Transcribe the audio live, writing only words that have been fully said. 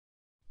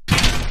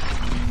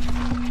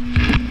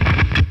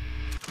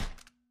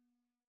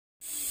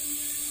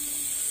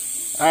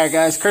Alright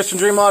guys, Chris from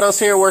Dream Autos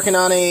here, working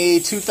on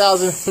a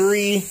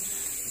 2003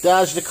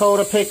 Dodge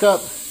Dakota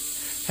pickup.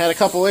 Had a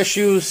couple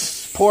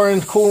issues,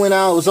 pouring coolant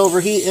out, it was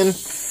overheating.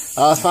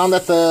 Found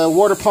that the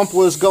water pump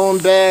was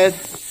going bad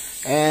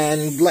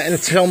and letting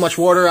so much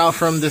water out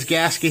from this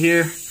gasket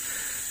here.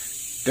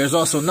 There's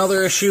also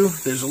another issue.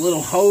 There's a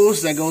little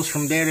hose that goes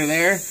from there to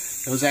there.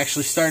 It was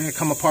actually starting to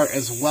come apart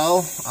as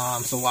well.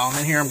 So while I'm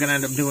in here, I'm going to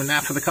end up doing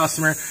that for the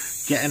customer.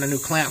 Getting a new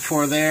clamp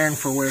for there and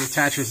for where it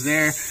attaches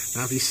there.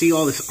 Now if you see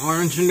all this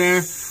orange in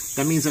there,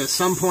 that means that at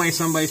some point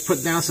somebody's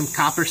put down some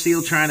copper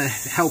seal trying to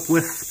help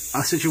with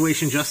a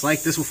situation just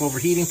like this with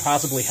overheating,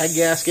 possibly head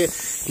gasket.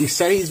 He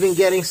said he's been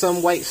getting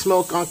some white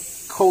smoke on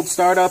cold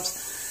startups.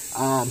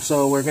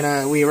 So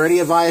we already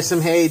advised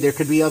him, hey, there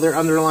could be other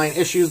underlying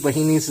issues, but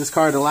he needs this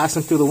car to last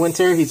him through the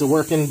winter. He's a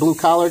working blue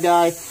collar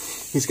guy.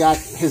 He's got,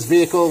 his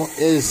vehicle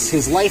is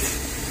his life,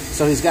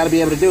 so he's got to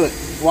be able to do it.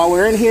 While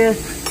we're in here,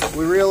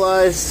 we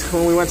realized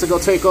when we went to go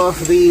take off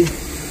the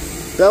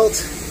belt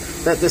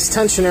that this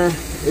tensioner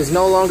is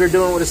no longer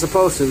doing what it's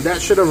supposed to.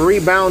 That should have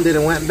rebounded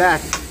and went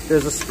back.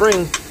 There's a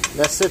spring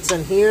that sits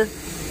in here,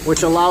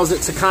 which allows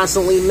it to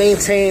constantly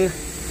maintain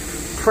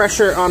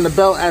pressure on the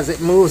belt as it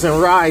moves and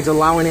rides,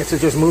 allowing it to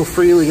just move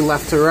freely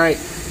left to right,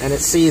 and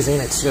it's seizing.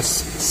 It's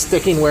just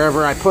sticking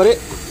wherever I put it.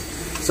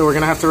 So we're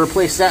going to have to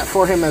replace that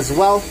for him as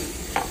well.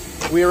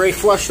 We already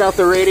flushed out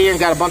the radiator and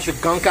got a bunch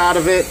of gunk out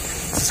of it.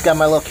 Just got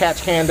my little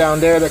catch can down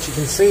there that you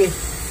can see.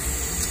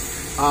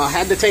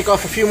 Had to take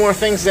off a few more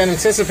things than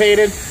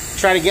anticipated.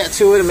 Try to get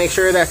to it and make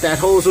sure that that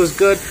hose was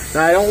good.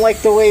 Now I don't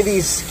like the way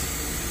these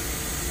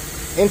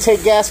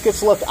intake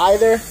gaskets look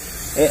either.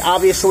 It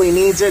obviously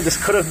needs it.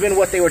 This could have been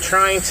what they were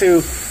trying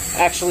to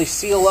actually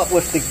seal up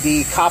with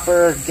the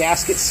copper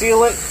gasket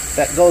sealant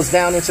that goes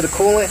down into the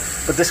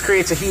coolant, but this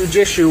creates a huge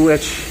issue,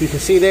 which you can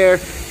see there.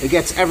 It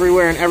gets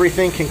everywhere and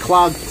everything, can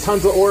clog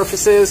tons of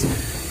orifices,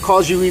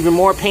 cause you even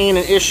more pain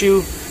and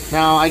issue.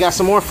 Now I got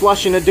some more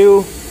flushing to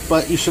do,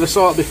 but you should have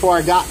saw it before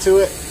I got to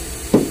it.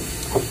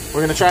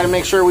 We're gonna try to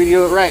make sure we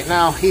do it right.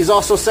 Now he's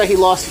also said he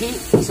lost heat,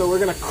 so we're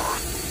gonna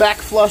back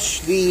flush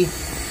the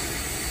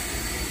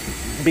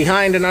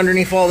behind and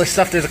underneath all this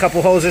stuff. There's a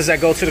couple hoses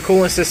that go to the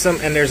coolant system,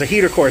 and there's a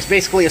heater core. It's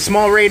basically a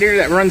small radiator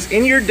that runs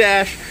in your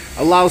dash,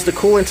 allows the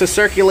coolant to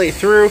circulate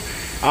through.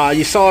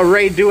 You saw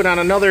Ray do it on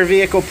another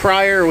vehicle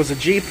prior. It was a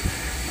Jeep.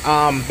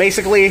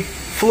 Basically,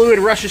 fluid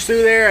rushes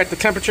through there at the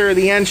temperature of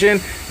the engine.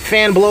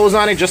 Fan blows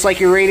on it just like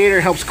your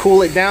radiator, helps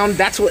cool it down.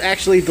 That's what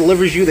actually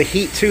delivers you the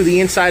heat to the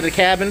inside of the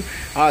cabin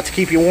to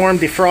keep you warm,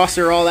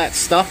 defroster, all that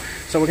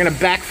stuff. So we're going to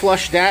back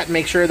flush that,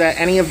 make sure that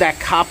any of that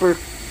copper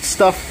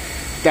stuff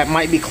that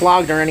might be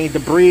clogged or any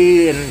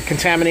debris and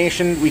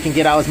contamination, we can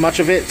get out as much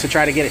of it to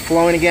try to get it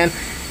flowing again,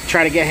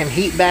 try to get him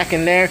heat back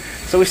in there.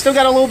 So we still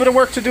got a little bit of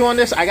work to do on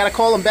this. I got to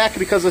call him back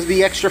because of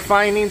the extra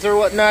findings or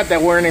whatnot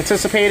that weren't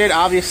anticipated,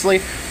 obviously.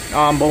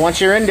 But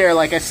once you're in there,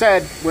 like I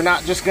said, we're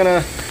not just going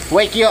to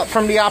wake you up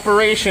from the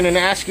operation and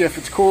ask you if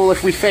it's cool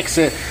if we fix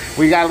it.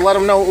 We got to let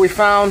them know what we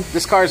found.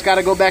 This car's got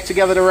to go back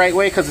together the right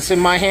way because it's in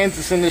my hands,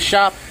 it's in the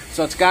shop.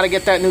 So it's got to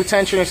get that new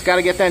tensioner, it's got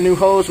to get that new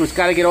hose, it's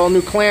got to get all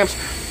new clamps,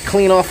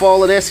 clean off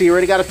all of this. He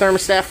already got a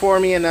thermostat for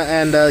me and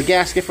a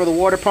gasket for the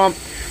water pump.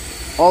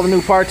 All the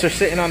new parts are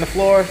sitting on the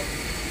floor.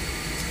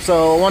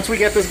 So once we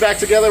get this back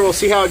together, we'll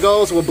see how it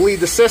goes. We'll bleed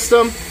the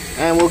system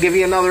and we'll give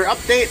you another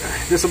update.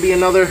 This will be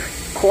another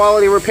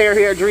quality repair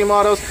here at Dream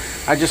Autos.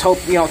 I just hope,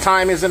 you know,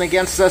 time isn't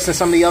against us and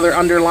some of the other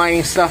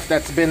underlying stuff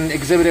that's been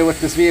exhibited with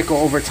this vehicle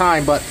over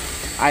time. But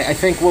I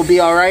think we'll be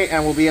all right,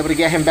 and we'll be able to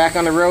get him back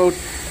on the road,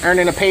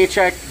 earning a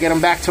paycheck, get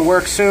him back to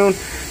work soon.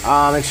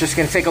 It's just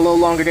going to take a little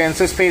longer than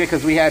anticipated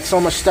because we had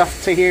so much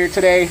stuff to hear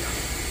today.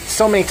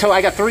 So many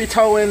I got 3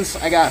 tow-ins.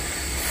 I got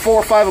 4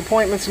 or 5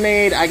 appointments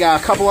made. I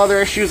got a couple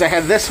other issues. I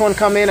had this one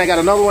come in. I got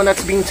another one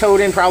that's being towed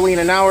in probably in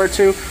an hour or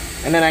two.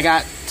 And then I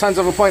got tons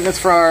of appointments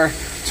for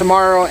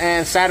tomorrow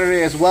and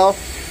Saturday as well.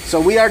 So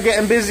we are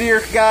getting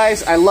busier,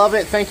 guys. I love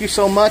it. Thank you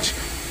so much.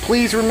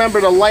 Please remember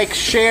to like,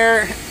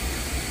 share,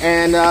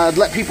 and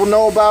let people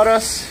know about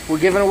us. We're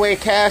giving away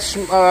cash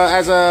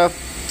as a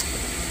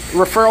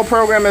referral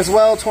program as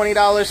well,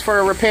 $20 for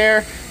a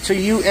repair to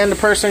you and the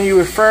person you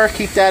refer.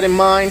 Keep that in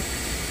mind.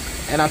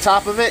 And on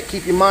top of it,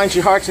 keep your minds,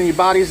 your hearts, and your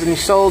bodies and your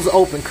souls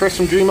open. Chris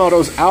from Dream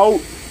Autos out.